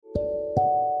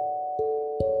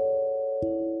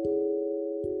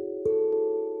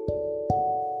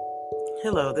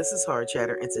Hello, this is Hard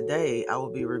Chatter, and today I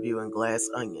will be reviewing Glass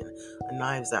Onion, a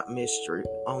Knives Out mystery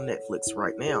on Netflix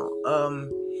right now.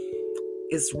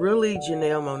 It's really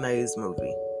Janelle Monáe's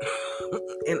movie,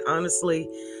 and honestly,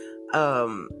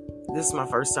 um, this is my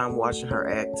first time watching her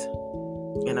act,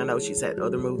 and I know she's had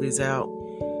other movies out,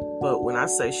 but when I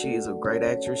say she is a great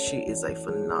actress, she is a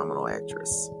phenomenal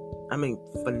actress. I mean,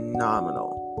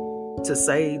 phenomenal. To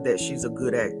say that she's a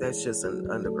good act, that's just an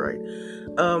undergrade.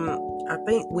 I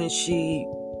think when she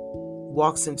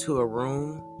walks into a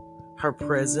room, her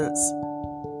presence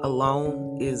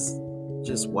alone is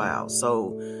just wow.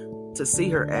 So to see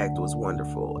her act was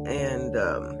wonderful, and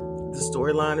the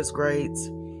storyline is great.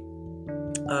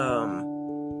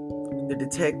 The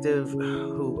detective,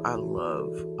 who I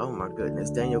love, oh my goodness,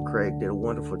 Daniel Craig did a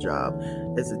wonderful job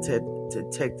as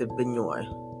Detective Benoit.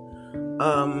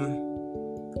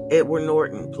 Edward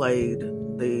Norton played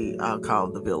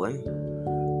the villain.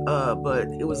 But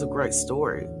it was a great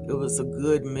story. It was a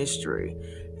good mystery.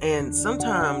 And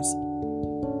sometimes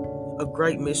a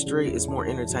great mystery is more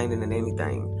entertaining than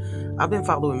anything. I've been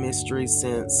following mysteries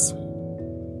since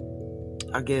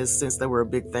they were a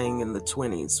big thing in the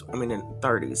 20s, in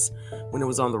 30s, when it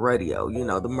was on the radio,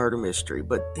 the murder mystery.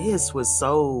 But this was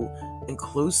so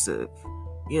inclusive.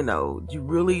 You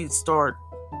really start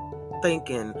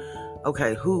thinking,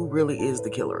 okay, who really is the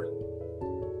killer?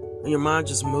 And your mind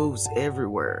just moves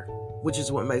everywhere, which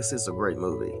is what makes this a great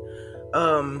movie.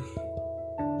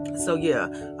 So yeah,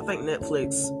 I think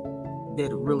Netflix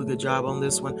did a really good job on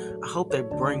this one. I hope they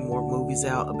bring more movies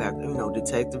out about,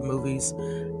 detective movies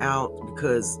out,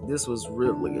 because this was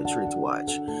really a treat to watch.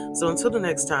 So until the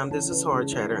next time, this is Hard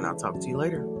Chatter, and I'll talk to you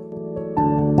later.